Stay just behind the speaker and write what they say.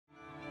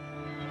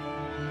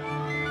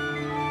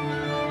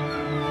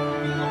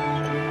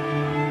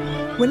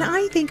When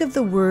I think of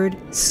the word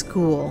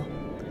school,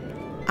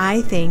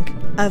 I think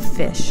of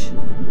fish.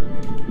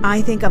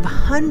 I think of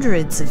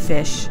hundreds of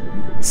fish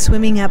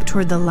swimming up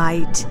toward the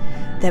light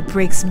that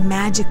breaks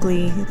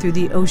magically through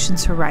the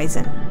ocean's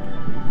horizon.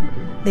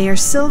 They are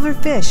silver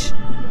fish,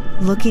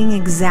 looking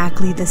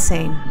exactly the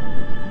same,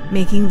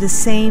 making the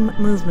same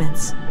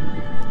movements.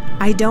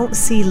 I don't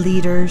see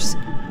leaders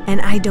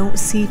and I don't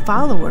see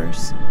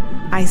followers.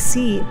 I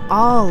see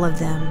all of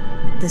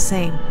them the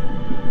same.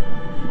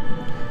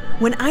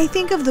 When I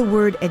think of the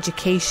word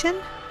education,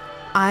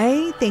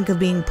 I think of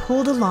being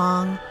pulled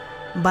along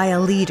by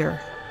a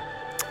leader.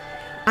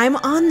 I'm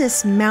on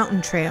this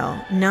mountain trail,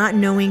 not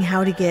knowing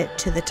how to get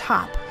to the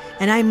top,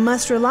 and I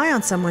must rely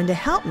on someone to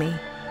help me.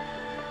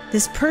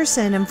 This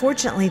person,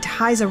 unfortunately,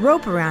 ties a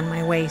rope around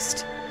my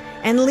waist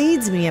and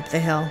leads me up the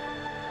hill.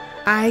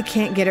 I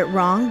can't get it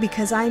wrong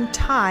because I'm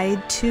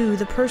tied to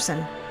the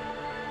person.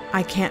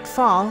 I can't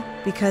fall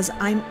because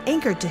I'm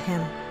anchored to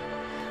him.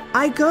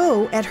 I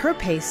go at her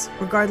pace,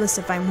 regardless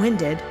if I'm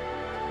winded.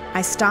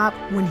 I stop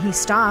when he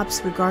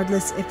stops,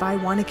 regardless if I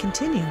want to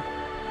continue.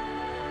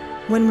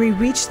 When we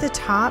reach the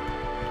top,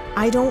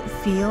 I don't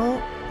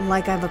feel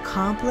like I've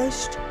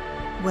accomplished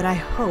what I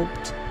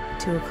hoped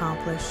to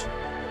accomplish.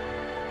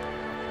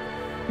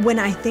 When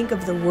I think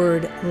of the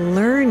word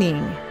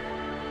learning,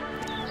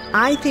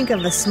 I think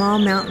of a small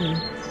mountain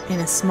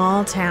in a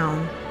small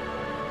town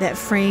that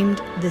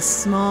framed this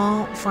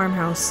small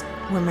farmhouse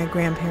where my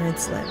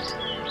grandparents lived.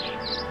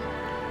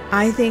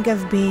 I think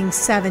of being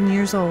 7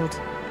 years old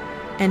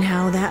and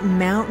how that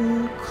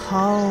mountain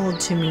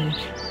called to me.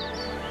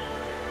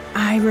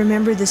 I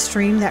remember the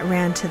stream that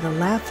ran to the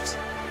left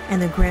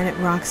and the granite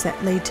rocks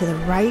that lay to the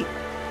right,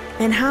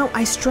 and how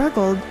I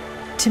struggled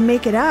to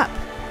make it up.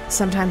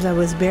 Sometimes I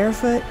was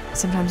barefoot,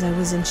 sometimes I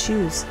was in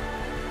shoes.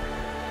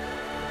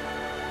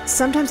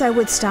 Sometimes I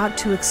would stop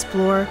to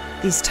explore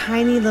these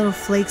tiny little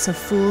flakes of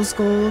fool's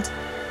gold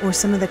or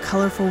some of the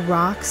colorful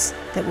rocks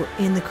that were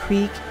in the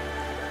creek,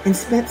 and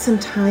spent some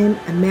time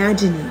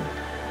imagining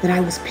that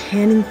I was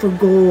panning for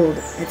gold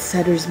at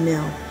Sutter's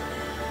Mill.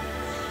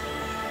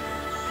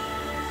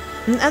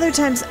 And other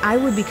times I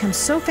would become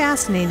so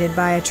fascinated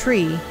by a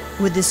tree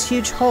with this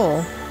huge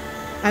hole,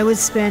 I would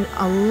spend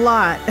a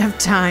lot of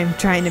time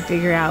trying to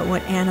figure out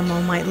what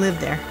animal might live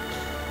there.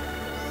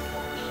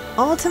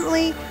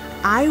 Ultimately,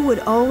 I would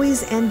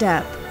always end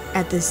up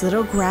at this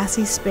little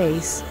grassy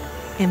space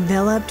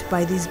enveloped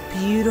by these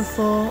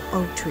beautiful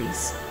oak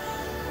trees,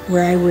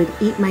 where I would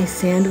eat my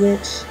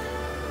sandwich,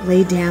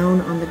 lay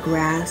down on the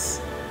grass,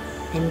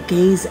 and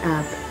gaze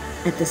up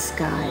at the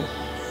sky,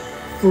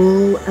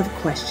 full of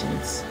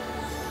questions.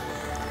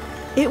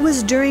 It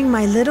was during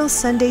my little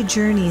Sunday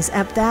journeys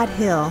up that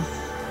hill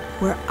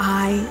where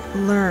I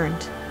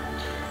learned.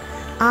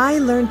 I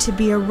learned to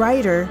be a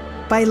writer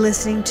by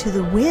listening to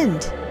the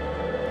wind.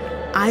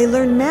 I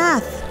learned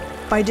math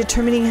by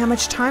determining how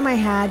much time I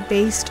had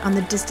based on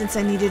the distance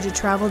I needed to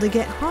travel to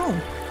get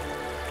home.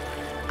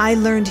 I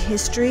learned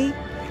history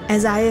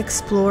as I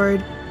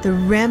explored the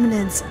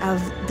remnants of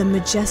the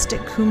majestic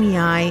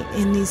Kumeyaay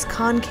in these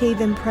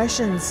concave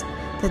impressions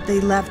that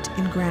they left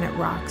in granite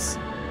rocks.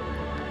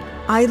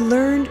 I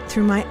learned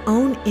through my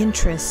own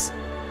interests,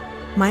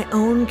 my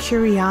own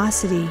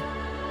curiosity,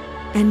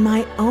 and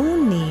my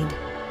own need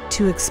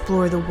to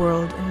explore the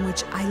world in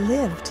which I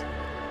lived.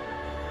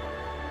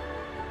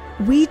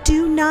 We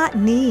do not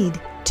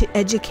need to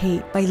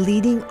educate by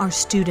leading our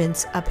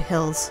students up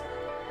hills,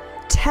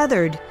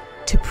 tethered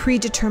to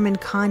predetermined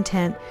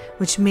content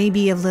which may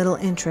be of little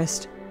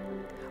interest.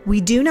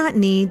 We do not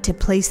need to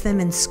place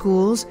them in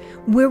schools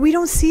where we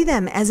don't see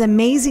them as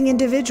amazing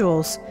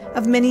individuals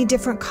of many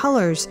different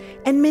colors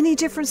and many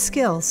different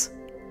skills.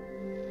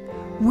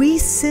 We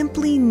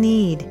simply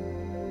need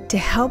to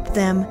help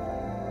them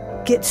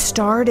get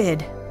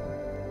started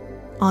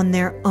on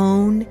their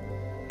own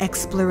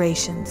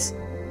explorations.